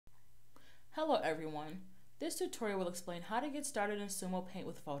Hello everyone. This tutorial will explain how to get started in SUMO Paint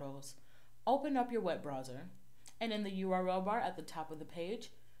with photos. Open up your web browser and in the URL bar at the top of the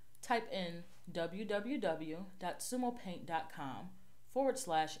page, type in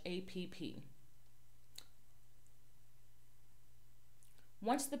www.sumopaint.com/app.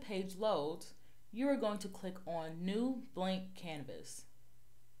 Once the page loads, you are going to click on New Blank Canvas.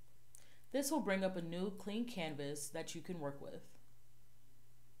 This will bring up a new clean canvas that you can work with.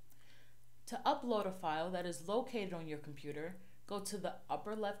 To upload a file that is located on your computer, go to the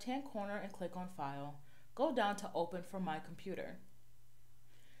upper left-hand corner and click on File. Go down to Open from My Computer.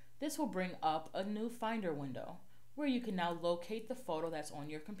 This will bring up a new Finder window where you can now locate the photo that's on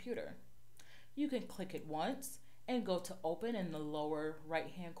your computer. You can click it once and go to Open in the lower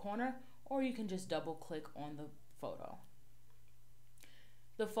right-hand corner, or you can just double-click on the photo.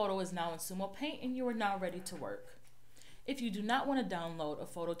 The photo is now in SUMO Paint and you are now ready to work. If you do not want to download a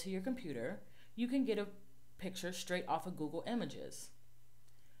photo to your computer, you can get a picture straight off of Google Images.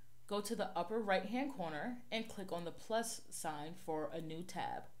 Go to the upper right-hand corner and click on the plus sign for a new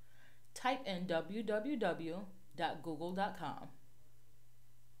tab. Type in www.google.com.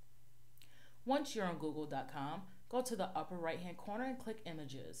 Once you're on google.com, go to the upper right-hand corner and click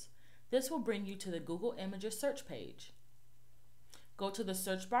Images. This will bring you to the Google Images search page. Go to the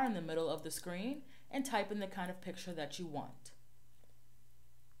search bar in the middle of the screen and type in the kind of picture that you want.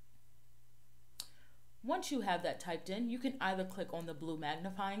 Once you have that typed in, you can either click on the blue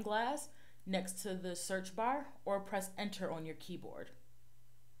magnifying glass next to the search bar or press Enter on your keyboard.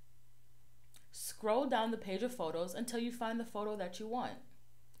 Scroll down the page of photos until you find the photo that you want.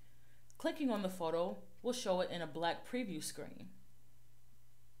 Clicking on the photo will show it in a black preview screen.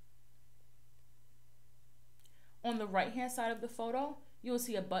 On the right-hand side of the photo, you will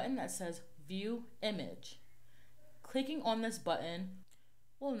see a button that says View Image. Clicking on this button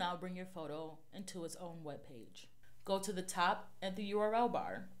will now bring your photo into its own web page. Go to the top at the URL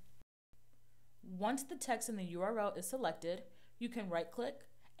bar. Once the text in the URL is selected, you can right-click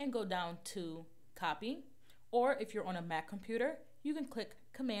and go down to Copy, or if you're on a Mac computer, you can click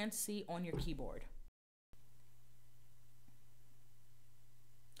Command-C on your keyboard.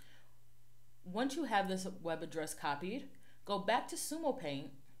 Once you have this web address copied, go back to SUMO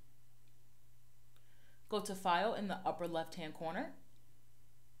Paint, go to File in the upper left-hand corner,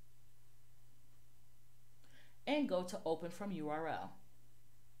 and go to Open from URL.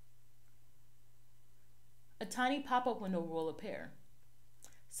 A tiny pop-up window will appear.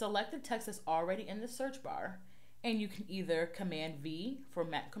 Select the text that's already in the search bar, and you can either Command-V for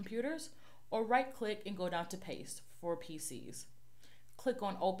Mac computers or right-click and go down to Paste for PCs. Click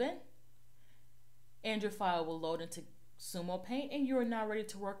on Open, and your file will load into SUMO Paint and you are now ready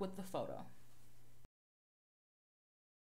to work with the photo.